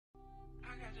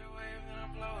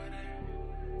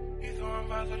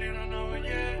so you don't know it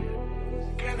yet.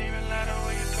 Can't even lie the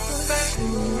way you throw it back.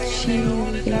 Make a nigga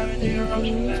wanna dive into your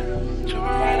ocean. Super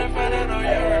right and find out all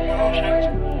your emotions.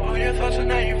 All your thoughts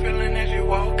and how you feeling as you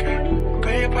walk it.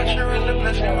 Girl, your posture is a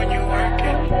blessing when you work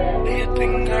it. Do you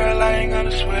think, girl, I ain't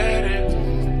gonna sweat it?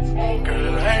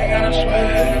 Girl, I ain't gonna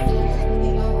sweat it.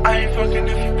 I ain't fucking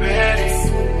if you petty.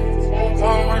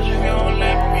 One word you gon'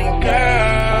 let me go.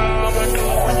 I'ma do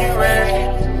it when you ready.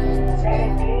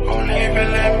 Only if you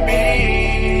let me.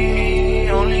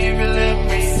 Only if you let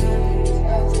me.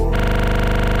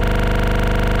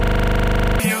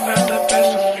 You got the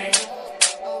best of me.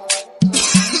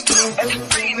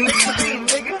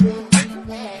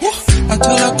 I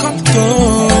told her come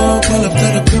through. Pull up to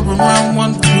the crib around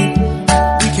 1, 2.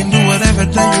 We can do whatever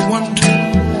that you want to.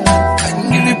 I can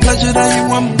give you pleasure that you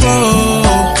want, bro.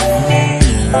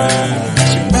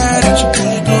 She bad and she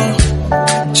pull it up.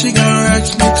 She got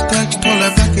racks, mixed stacks, told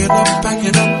her back it up, back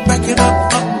it up, back it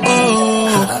up.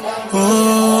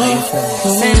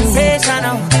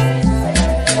 Sensational.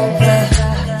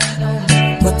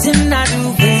 What didn't I do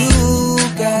for you,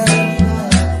 girl?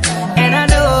 And I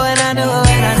know, and I know,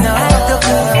 and I know. I do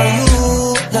good for you.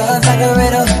 Love like a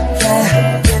riddle,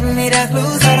 yeah. Give me that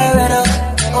blues like a riddle.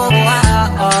 Oh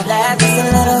wow, oh, that is a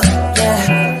little,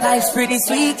 yeah. Life's pretty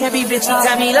sweet, can't be bitch.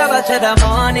 Tell me love her to the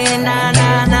morning, nah,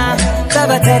 nah, nah. Love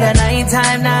her to the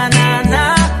nighttime, nah, nah,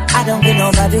 nah. I don't get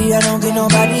nobody, I don't get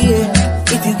nobody, yeah.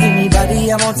 If you give me body,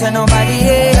 I won't tell nobody,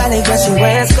 yeah. I like when she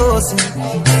West Coast.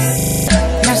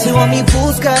 Now she want me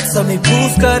pool skirt, so me pool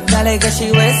skirt. Now like when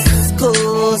she West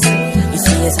Coast. You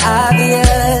see it's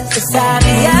obvious, it's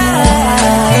obvious.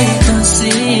 You can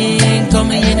sing, call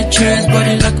me in the chairs,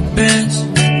 body like a Benz.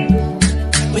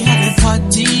 We having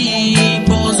party,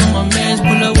 balls on my mans,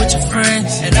 pull up with your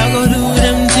friends. And I go do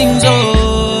them things,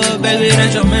 oh, baby,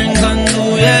 that your man can do,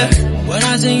 yeah. When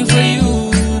I sing for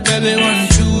you, baby,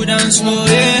 want you dance slow,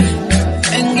 yeah.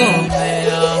 And go, hey,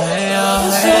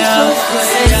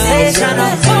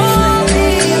 sensational.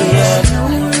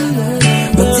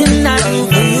 What didn't I do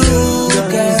for you,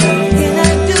 girl?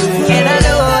 And I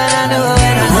know, and I know,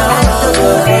 and I know. I do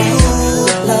good for you.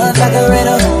 Love like a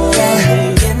riddle, yeah.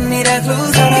 Give me that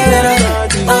blues on the riddle.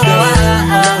 Oh,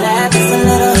 laugh just a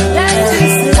little, yeah.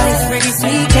 Life's pretty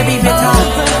sweet, can't be bitter.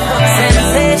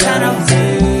 Sensational.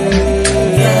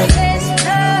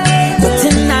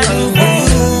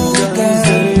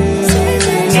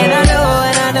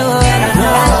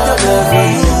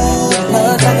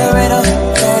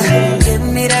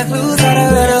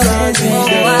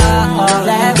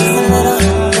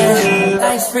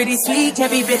 Pretty sweet,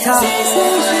 can't be bitter.